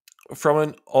From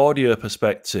an audio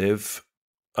perspective,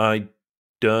 I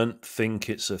don't think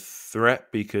it's a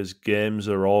threat because games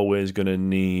are always going to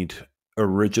need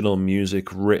original music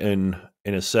written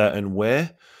in a certain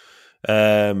way.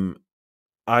 Um,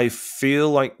 I feel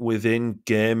like within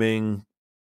gaming,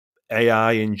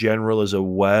 AI in general as a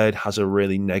word has a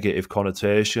really negative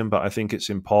connotation, but I think it's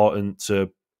important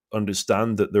to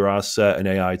understand that there are certain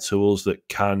AI tools that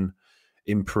can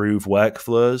improve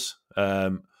workflows.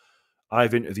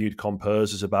 I've interviewed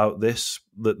composers about this,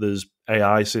 that there's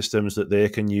AI systems that they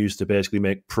can use to basically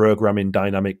make programming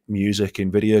dynamic music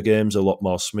in video games a lot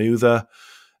more smoother.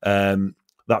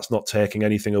 That's not taking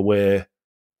anything away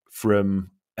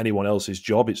from anyone else's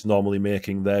job. It's normally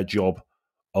making their job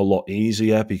a lot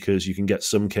easier because you can get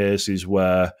some cases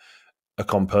where a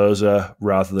composer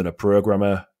rather than a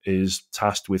programmer is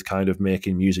tasked with kind of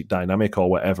making music dynamic or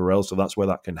whatever else. So that's where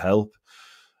that can help.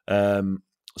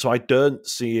 So I don't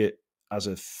see it as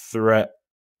a threat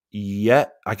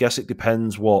yet. I guess it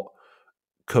depends what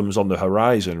comes on the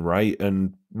horizon, right?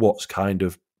 And what's kind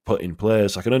of put in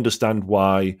place. I can understand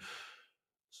why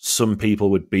some people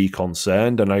would be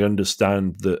concerned, and I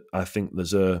understand that. I think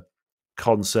there's a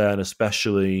concern,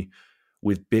 especially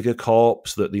with bigger corps,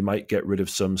 that they might get rid of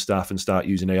some staff and start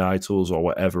using AI tools or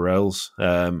whatever else.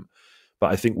 But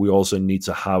I think we also need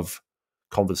to have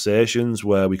conversations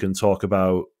where we can talk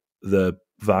about the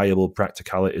viable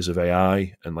practicalities of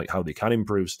AI and like how they can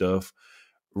improve stuff,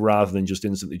 rather than just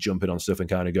instantly jumping on stuff and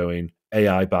kind of going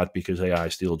AI bad because AI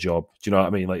steal job. Do you know what I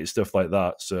mean? Like it's stuff like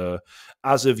that. So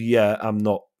as of yet, I'm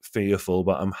not fearful,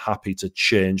 but I'm happy to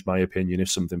change my opinion if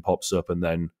something pops up and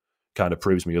then kind of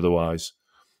proves me otherwise.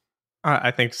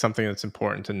 I think something that's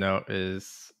important to note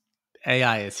is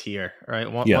AI is here, right?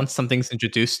 Yeah. Once something's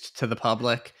introduced to the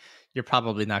public, you're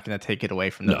probably not going to take it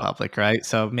away from the No. public, right?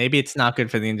 So maybe it's not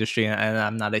good for the industry, and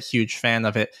I'm not a huge fan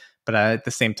of it. But at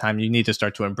the same time, you need to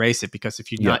start to embrace it because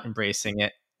if you're Yeah. not embracing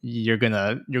it, you're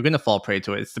gonna fall prey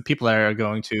to it. It's the people that are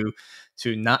going to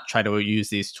not try to use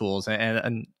these tools,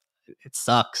 and it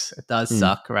sucks. It does Mm.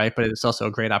 suck, right? But it's also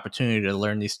a great opportunity to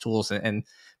learn these tools and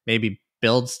maybe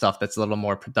build stuff that's a little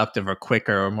more productive or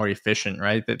quicker or more efficient,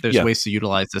 right? There's Yeah. ways to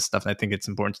utilize this stuff, and I think it's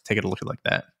important to take it a look like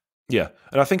that. Yeah.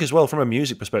 And I think as well, from a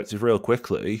music perspective, real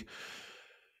quickly,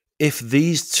 if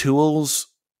these tools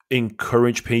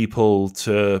encourage people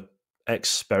to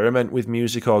experiment with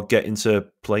music or get into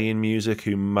playing music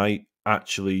who might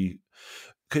actually,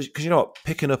 because you know what,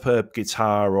 picking up a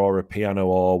guitar or a piano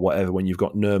or whatever when you've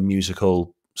got no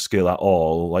musical skill at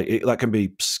all, like that can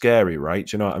be scary, right?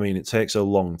 Do you know what I mean? It takes a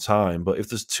long time, but if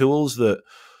there's tools that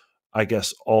I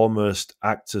guess almost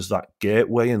act as that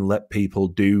gateway and let people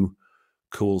do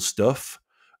cool stuff,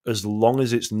 as long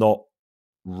as it's not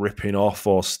ripping off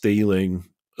or stealing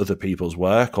other people's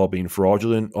work or being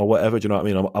fraudulent or whatever. Do you know what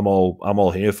I mean? I'm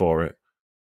all here for it.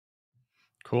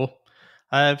 Cool.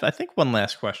 I think one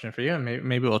last question for you, and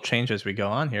maybe we'll change as we go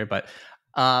on here. But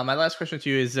my last question to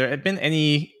you is: there have been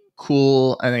any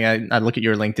cool? I think I look at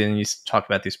your LinkedIn and you talk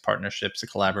about these partnerships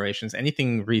and collaborations.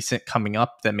 Anything recent coming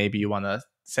up that maybe you want to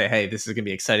say, "Hey, this is going to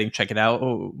be exciting. Check it out."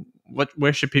 Oh,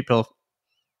 where should people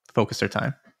focus their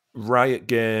time? Riot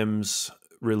Games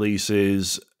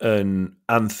releases an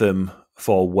anthem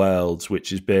for Worlds,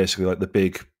 which is basically like the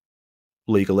big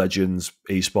League of Legends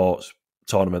esports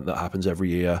tournament that happens every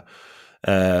year.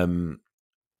 Um,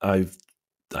 I've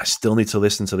I still need to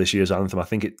listen to this year's anthem. I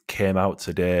think it came out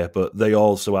today, but they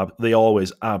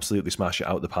always absolutely smash it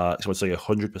out the park. So I'd say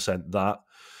 100% that.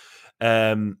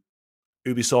 Um,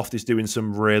 Ubisoft is doing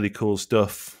some really cool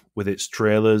stuff with its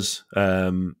trailers.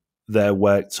 They're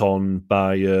worked on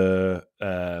by they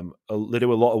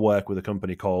do a lot of work with a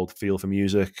company called Feel for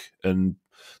Music, and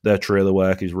their trailer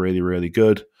work is really really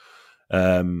good.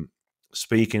 Um,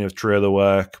 Speaking of trailer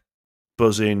work,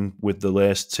 buzzing with the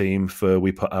latest team for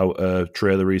we put out a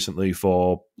trailer recently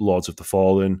for Lords of the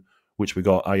Fallen, which we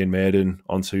got Iron Maiden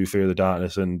onto Fear of the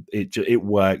Darkness, and it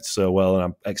worked so well, and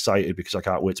I'm excited because I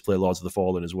can't wait to play Lords of the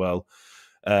Fallen as well.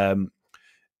 Um,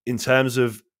 in terms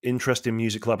of interesting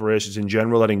music collaborations in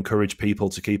general, I'd encourage people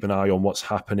to keep an eye on what's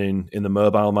happening in the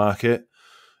mobile market.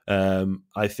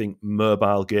 I think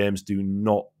mobile games do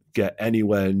not get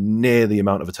anywhere near the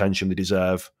amount of attention they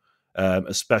deserve,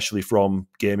 especially from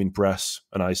gaming press.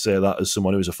 And I say that as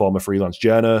someone who is a former freelance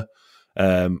journer.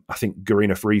 I think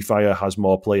Garena Free Fire has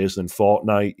more players than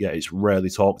Fortnite, yet it's rarely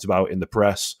talked about in the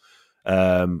press.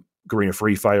 Garena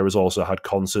Free Fire has also had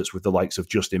concerts with the likes of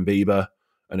Justin Bieber.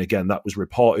 And again, that was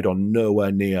reported on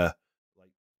nowhere near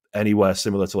anywhere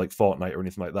similar to like Fortnite or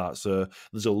anything like that. So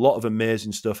there's a lot of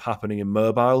amazing stuff happening in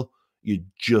mobile. You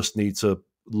just need to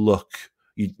look.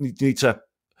 You need to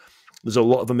There's a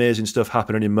lot of amazing stuff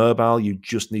happening in mobile. You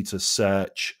just need to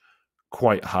search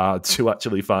quite hard to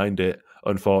actually find it,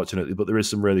 unfortunately. But there is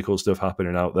some really cool stuff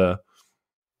happening out there.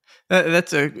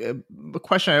 That's a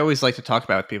question I always like to talk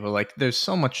about with people. Like, there's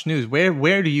so much news.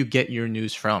 Where do you get your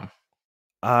news from?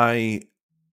 I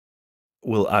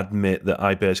will admit that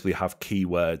I basically have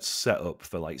keywords set up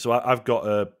for like, so I've got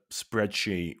a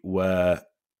spreadsheet where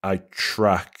I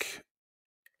track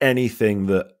anything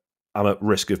that I'm at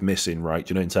risk of missing, right?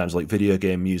 In terms of like video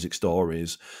game music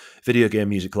stories, video game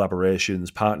music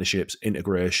collaborations, partnerships,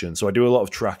 integration. So I do a lot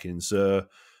of tracking. So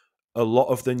a lot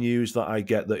of the news that I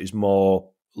get that is more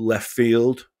left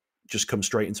field just comes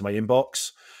straight into my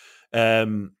inbox.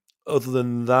 Other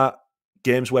than that,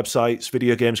 games websites,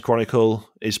 Video Games Chronicle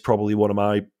is probably one of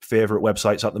my favorite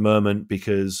websites at the moment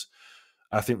because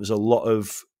I think there's a lot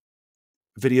of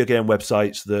video game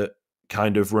websites that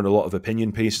kind of run a lot of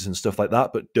opinion pieces and stuff like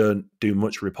that, but don't do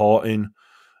much reporting.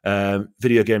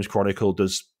 Video Games Chronicle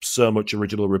does so much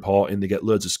original reporting. They get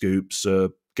loads of scoops, so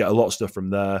get a lot of stuff from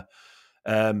there.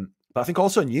 But I think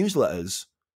also newsletters,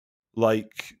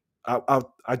 like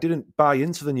I didn't buy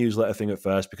into the newsletter thing at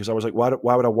first because I was like, why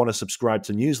would I want to subscribe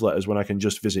to newsletters when I can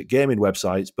just visit gaming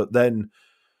websites? But then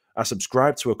I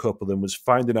subscribed to a couple of them, was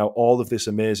finding out all of this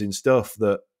amazing stuff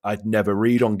that I'd never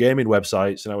read on gaming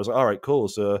websites. And I was like, all right, cool.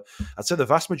 So I'd say the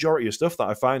vast majority of stuff that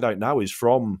I find out now is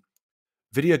from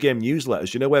video game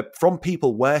newsletters, where from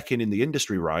people working in the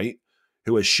industry, right,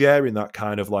 who are sharing that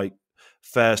kind of like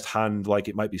first hand, like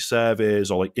it might be surveys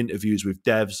or like interviews with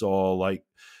devs or like,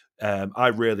 I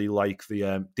really like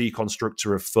the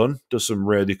Deconstructor of Fun, does some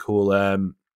really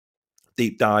cool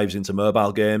deep dives into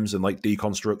mobile games and like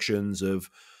deconstructions of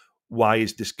why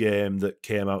is this game that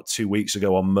came out 2 weeks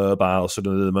ago on mobile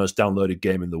suddenly the most downloaded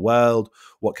game in the world?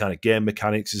 What kind of game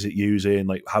mechanics is it using?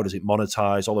 Like, how does it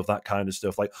monetize? All of that kind of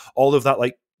stuff. Like, all of that,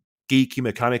 like, geeky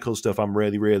mechanical stuff I'm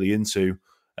really, really into.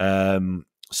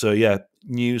 So, yeah,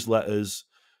 newsletters.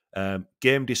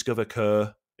 Game Discover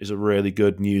Co. is a really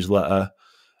good newsletter.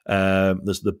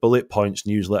 There's the Bullet Points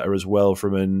newsletter as well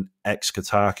from an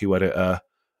ex-Kotaku editor.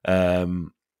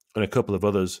 And a couple of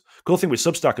others. Cool thing with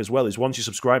Substack as well is once you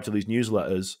subscribe to these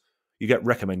newsletters, you get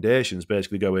recommendations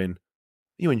basically going,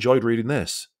 you enjoyed reading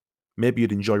this. Maybe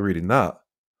you'd enjoy reading that.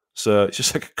 So it's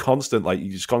just like a constant, like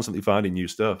you're just constantly finding new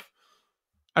stuff.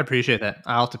 I appreciate that.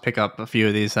 I'll have to pick up a few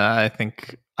of these. I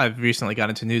think I've recently got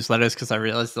into newsletters because I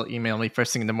realized they'll email me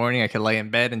first thing in the morning. I could lay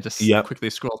in bed and just Yep. quickly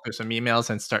scroll through some emails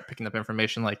and start picking up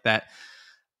information like that.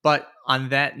 But on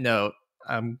that note,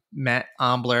 Mat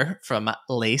Ombler from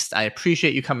Laced, I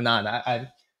appreciate you coming on. I've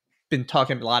been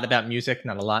talking a lot about music,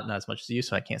 not a lot, not as much as you,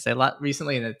 so I can't say a lot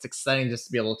recently. And it's exciting just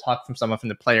to be able to talk from someone from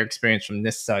the player experience from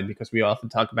this side because we often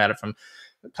talk about it from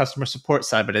the customer support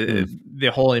side, but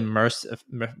the whole immersive,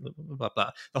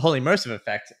 the whole immersive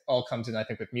effect all comes in, I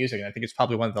think, with music. And I think it's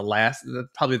probably one of the last,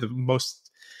 probably the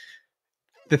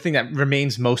thing that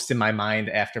remains most in my mind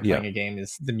after playing a game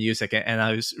is the music. And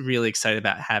I was really excited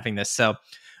about having this. So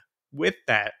with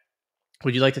that,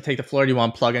 would you like to take the floor? Do you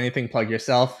want to plug anything? Plug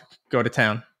yourself? Go to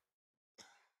town.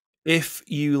 If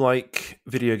you like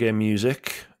video game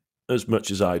music as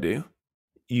much as I do,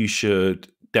 you should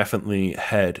definitely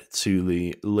head to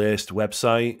the Laced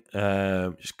website.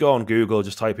 Just go on Google,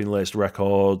 just type in Laced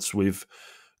Records. We've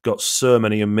got so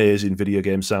many amazing video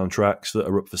game soundtracks that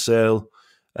are up for sale.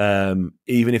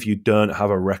 Even if you don't have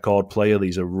a record player,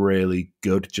 these are really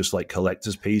good, just like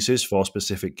collector's pieces for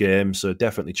specific games. So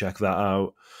definitely check that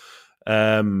out.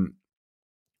 And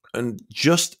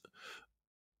just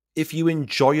if you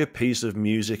enjoy a piece of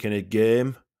music in a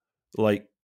game, like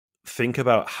think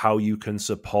about how you can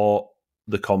support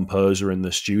the composer in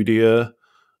the studio.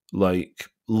 Like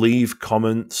leave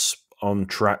comments on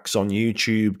tracks on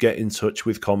YouTube, get in touch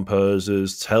with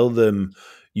composers, tell them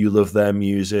you love their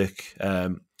music.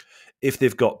 If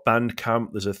they've got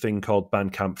Bandcamp, there's a thing called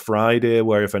Bandcamp Friday,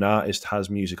 where if an artist has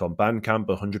music on Bandcamp,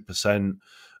 100%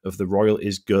 of the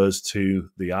royalties goes to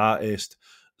the artist.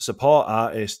 Support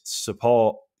artists,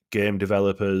 support game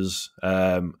developers.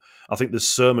 I think there's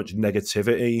so much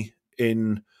negativity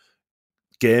in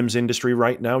games industry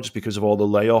right now just because of all the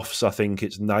layoffs. I think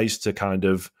it's nice to kind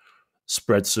of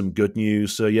spread some good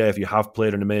news. So yeah, if you have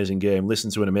played an amazing game,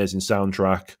 listen to an amazing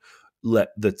soundtrack, let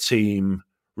the team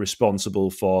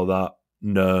responsible for that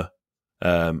know,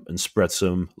 and spread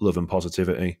some love and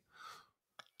positivity.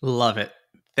 Love it.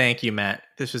 Thank you, Mat.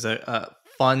 This was a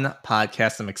fun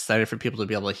podcast. I'm excited for people to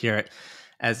be able to hear it.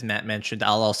 As Mat mentioned,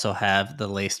 I'll also have the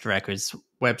Laced Records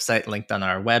website linked on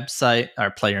our website, our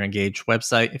Player Engage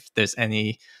website. If there's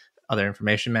any other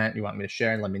information, Matt, you want me to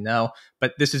share, and let me know.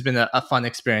 But this has been a fun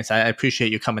experience. I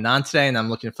appreciate you coming on today, and I'm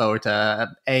looking forward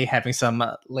to having some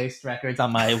laced records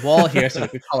on my wall here, so we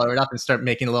could color it up and start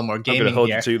making a little more I'm going to gaming hold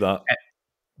you here. to that.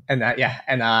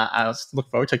 And I'll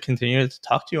look forward to continuing to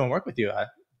talk to you and work with you.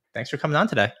 Thanks for coming on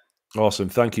today. Awesome.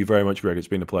 Thank you very much, Greg. It's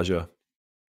been a pleasure.